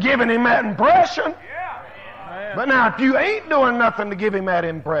you're giving him that impression. But now, if you ain't doing nothing to give him that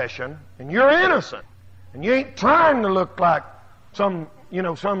impression, and you're innocent, and you ain't trying to look like some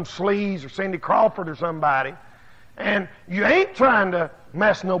sleaze or Cindy Crawford or somebody, and you ain't trying to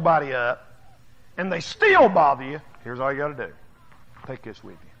mess nobody up, and they still bother you, here's all you got to do. Take this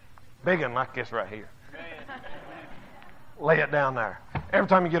with you. Big one like this right here. Lay it down there. Every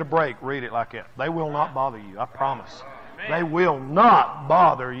time you get a break, read it like that. They will not bother you, I promise. They will not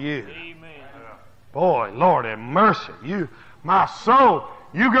bother you. Boy, Lord have mercy. You, my soul.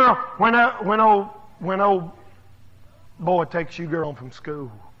 You girl, when old boy takes you girl home from school,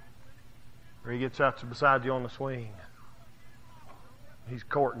 or he gets out beside you on the swing, he's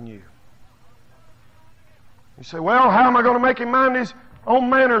courting you. You say, well, how am I going to make him mind his own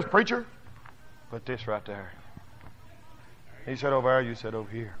manners, preacher? Put this right there. He said over there, you said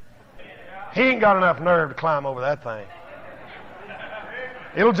over here. He ain't got enough nerve to climb over that thing.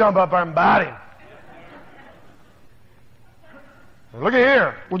 It'll jump up there and bite him. Look at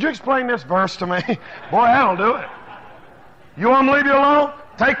here. Would you explain this verse to me? Boy, that'll do it. You want me to leave you alone?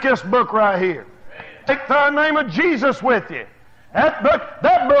 Take this book right here. Take the name of Jesus with you. That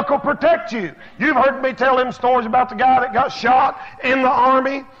book will protect you. You've heard me tell them stories about the guy that got shot in the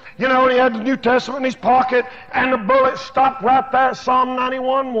army. You know, he had the New Testament in his pocket, and the bullet stopped right there at Psalm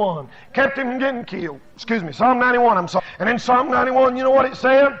 91:1. Kept him from getting killed. Excuse me, Psalm 91, I'm sorry. And in Psalm 91, you know what it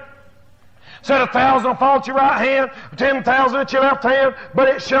said? Said 1,000 will fall at your right hand, 10,000 at your left hand, but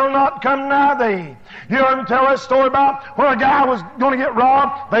it shall not come nigh thee. You heard me tell that story about where a guy was going to get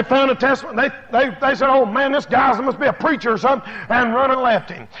robbed. They found a testament. They said, oh man, this guy must be a preacher or something, and run and left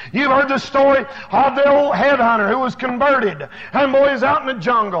him. You've heard the story of the old headhunter who was converted. And boy, he's out in the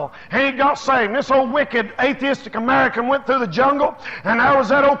jungle, and he got saved. And this old wicked atheistic American went through the jungle, and there was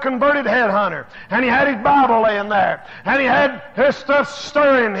that old converted headhunter. And he had his Bible laying there, and he had his stuff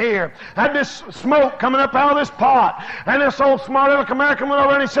stirring here. Had this smoke coming up out of this pot. And this old smart aleck American went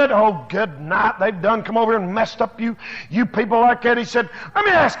over and he said, oh, good night. They've done come over here and messed up you people like that. He said, let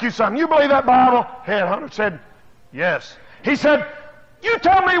me ask you something. You believe that Bible? Headhunter said, yes. He said, you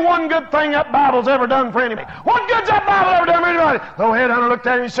tell me one good thing that Bible's ever done for anybody. What good's that Bible ever done for anybody? The old headhunter looked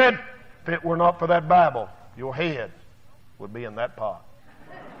at him and he said, if it were not for that Bible, your head would be in that pot.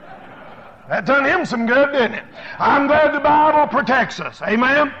 That done him some good, didn't it? I'm glad the Bible protects us.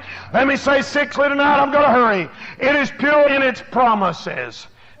 Amen? Let me say sixthly tonight, I'm going to hurry. It is pure in its promises.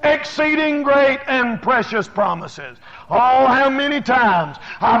 Exceeding great and precious promises. Oh, how many times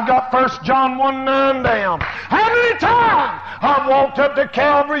I've got 1 John 1:9 down. How many times I've walked up to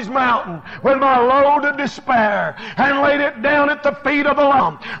Calvary's mountain with my load of despair and laid it down at the feet of the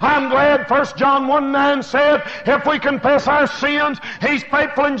Lamb. I'm glad 1 John 1:9 said, if we confess our sins, He's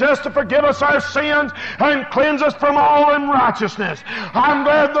faithful and just to forgive us our sins and cleanse us from all unrighteousness. I'm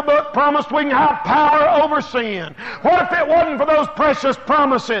glad the book promised we can have power over sin. What if it wasn't for those precious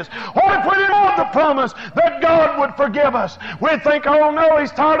promises? What if we didn't have the promise that God would forgive us? We'd think, oh no,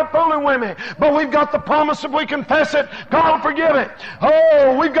 He's tired of fooling with me. But we've got the promise if we confess it, God will forgive it.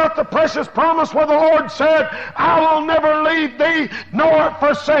 Oh, we've got the precious promise where the Lord said, I will never leave thee nor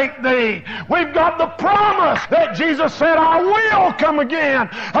forsake thee. We've got the promise that Jesus said, I will come again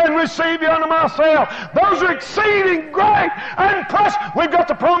and receive you unto myself. Those are exceeding great and precious. We've got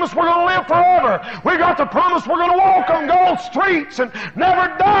the promise we're going to live forever. We've got the promise we're going to walk on gold streets and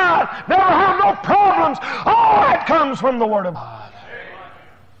never die, never have no problems. All that comes from the Word of God.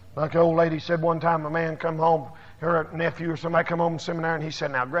 Like the old lady said one time, a man come home, her nephew or somebody come home from seminary, and he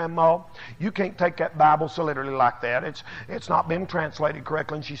said, now, Grandma, you can't take that Bible so literally like that. It's not been translated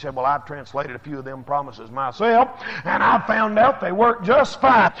correctly. And she said, well, I've translated a few of them promises myself, and I found out they work just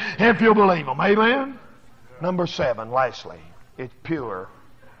fine, if you'll believe them. Amen? Number 7, lastly, it's pure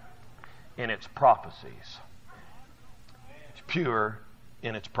in its prophecies. It's pure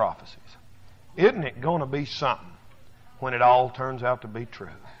in its prophecies. Isn't it going to be something when it all turns out to be true?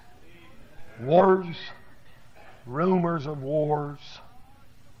 Wars, rumors of wars,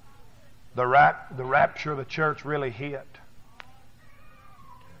 the rapture of the church really hit,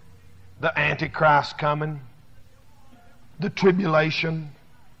 the Antichrist coming, the tribulation,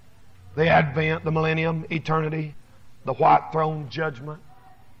 the Advent, the millennium, eternity, the white throne judgment,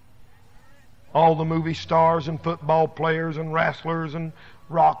 all the movie stars and football players and wrestlers and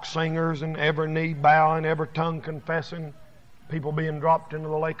rock singers and every knee bowing, every tongue confessing, people being dropped into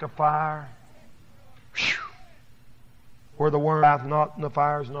the lake of fire. Whew. Where the worm hath not and the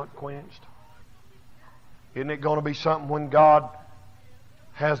fire is not quenched. Isn't it going to be something when God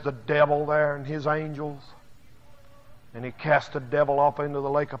has the devil there and his angels and He casts the devil off into the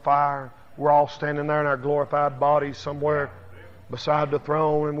lake of fire? We're all standing there in our glorified bodies somewhere beside the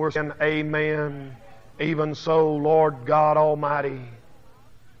throne, and we're saying, Amen. Even so, Lord God Almighty,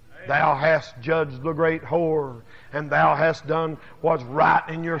 Thou hast judged the great whore, and Thou hast done what's right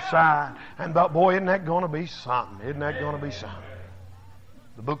in Your sight. And boy, isn't that going to be something? Isn't that going to be something?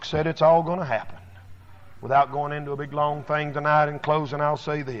 The book said it's all going to happen. Without going into a big long thing tonight, in closing, I'll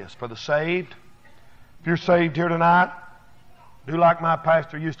say this. For the saved, if you're saved here tonight, do like my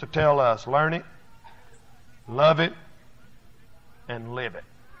pastor used to tell us. Learn it, love it, and live it.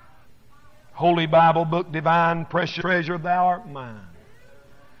 Holy Bible book, divine, precious treasure, Thou art mine.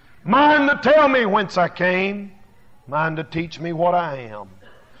 Mine to tell me whence I came, mine to teach me what I am,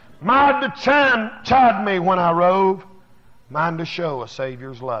 mine to chide me when I rove, mine to show a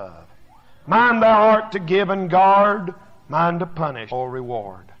Savior's love. Mine Thou art to give and guard, mine to punish or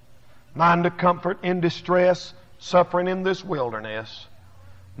reward, mine to comfort in distress, suffering in this wilderness,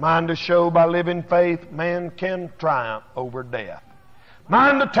 mine to show by living faith man can triumph over death,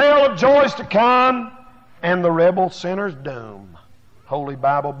 mine to tell of joys to come and the rebel sinner's doom. Holy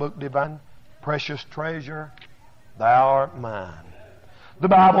Bible book divine, precious treasure, Thou art mine. The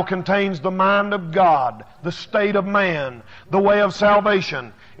Bible contains the mind of God, the state of man, the way of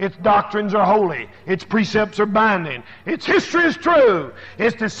salvation. Its doctrines are holy. Its precepts are binding. Its history is true.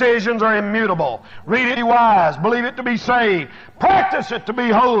 Its decisions are immutable. Read it to be wise. Believe it to be saved. Practice it to be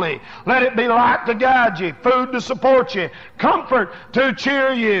holy. Let it be light to guide you, food to support you, comfort to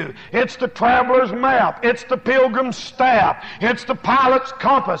cheer you. It's the traveler's map. It's the pilgrim's staff. It's the pilot's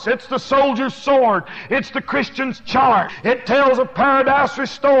compass. It's the soldier's sword. It's the Christian's chart. It tells of paradise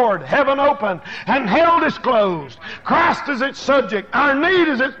restored, heaven open, and hell disclosed. Christ is its subject. Our need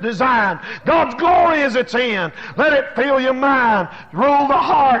is its design. God's glory is its end. Let it fill your mind, rule the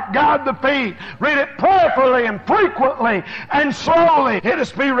heart, guide the feet. Read it prayerfully and frequently and slowly. It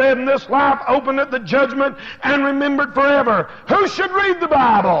is to be read in this life, opened at the judgment, and remembered forever. Who should read the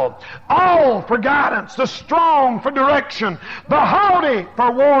Bible? All for guidance, the strong for direction, the haughty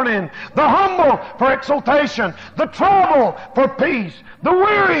for warning, the humble for exaltation, the troubled for peace, the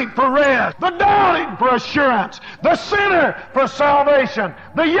weary for rest, the doubting for assurance, the sinner for salvation,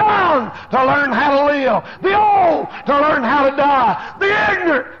 the young to learn how to live, the old to learn how to die, the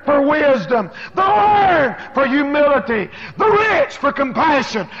ignorant for wisdom, the learned for humility, the rich for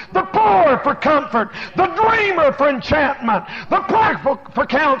compassion, the poor for comfort, the dreamer for enchantment, the practical for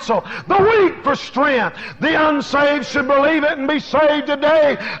counsel, the weak for strength. The unsaved should believe it and be saved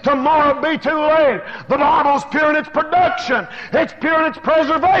today. Tomorrow be too late. The Bible's pure in its production. It's pure in its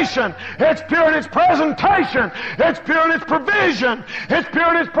preservation. It's pure in its presentation. It's pure in its provision. It's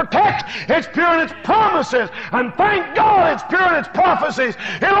pure in its protection. It's pure in its promises. And thank God it's pure in its prophecies.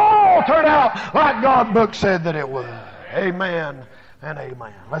 It'll all turn out like God's book said that it would. Amen and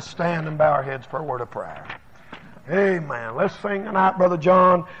amen. Let's stand and bow our heads for a word of prayer. Amen. Let's sing tonight, Brother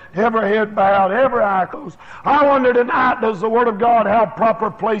John. Every head bowed, every eye closed. I wonder tonight, does the Word of God have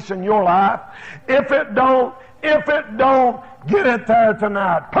proper place in your life? If it don't, get it there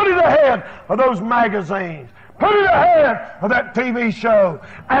tonight. Put it ahead of those magazines. Put it ahead of that TV show.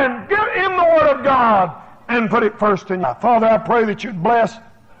 And get in the Word of God and put it first in your life. Father, I pray that you'd bless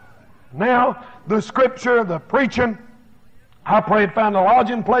now the Scripture, the preaching. I pray it find a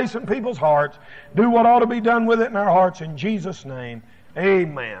lodging place in people's hearts. Do what ought to be done with it in our hearts. In Jesus' name,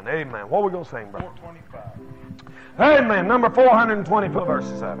 amen. Amen. What are we going to sing, brother? 425. Amen. Number 424, verse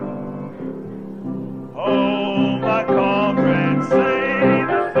 7. Oh, my comrades, say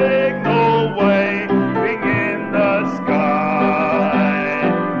the signal waving in the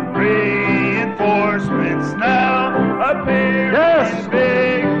sky. Reinforcements now appear. Yes. And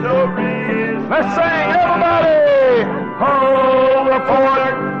victory is Let's sing, everybody. Hold the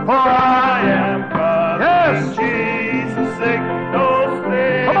fort, for I am coming. Yes. Jesus signal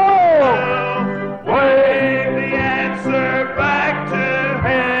still. Come on. Wave the answer back to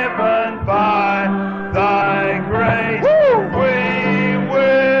heaven by thy grace. Woo. We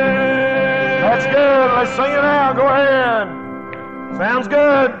will. That's good. Let's sing it now. Go ahead. Sounds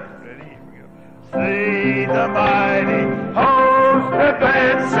good. See the mighty host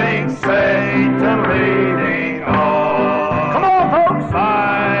advancing, Satan leading on. Come on, folks.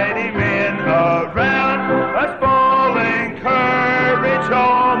 Mighty men around us, falling courage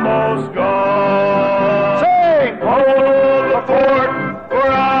almost gone. Sing. Hold the fort, for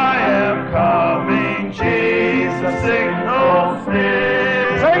I am coming. Jesus signal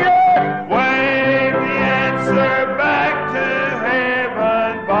still. Sing it. Wave the answer back to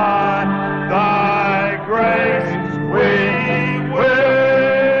heaven by thy grace. We will.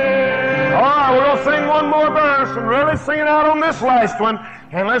 All right, we're going to sing one more verse and really sing it out on this last one.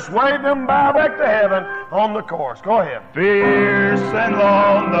 And let's wave them bow back to heaven on the chorus. Go ahead. Fierce and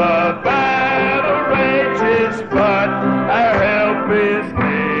long the battle rages, but our help is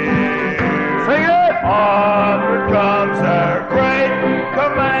near. Sing it. Onward comes our great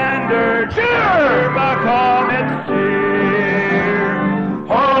commander. Cheer, my comets cheer.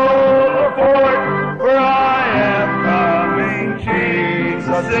 Hold the fort, for I am coming.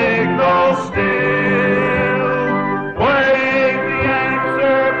 Jesus signal still. Wave the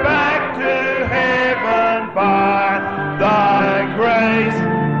answer back to heaven by thy grace.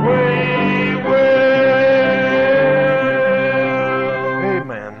 We will.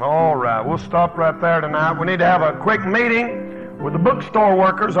 Amen. All right, we'll stop right there tonight. We need to have a quick meeting with the bookstore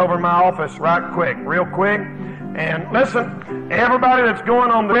workers over in my office right quick, real quick. And listen, everybody that's going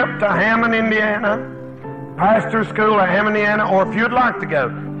on the trip to Hammond, Indiana, Pastor's School at Hammond, Indiana, or if you'd like to go,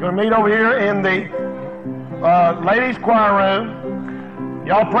 you're going to meet over here in the ladies' choir room.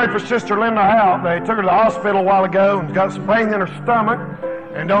 Y'all pray for Sister Linda Howe. They took her to the hospital a while ago and got some pain in her stomach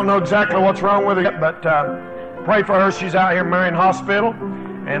and don't know exactly what's wrong with her yet, but pray for her. She's out here in Marion Hospital.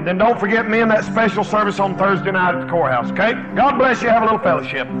 And then don't forget me and that special service on Thursday night at the courthouse, okay? God bless you. Have a little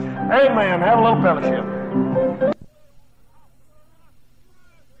fellowship. Amen. Have a little fellowship.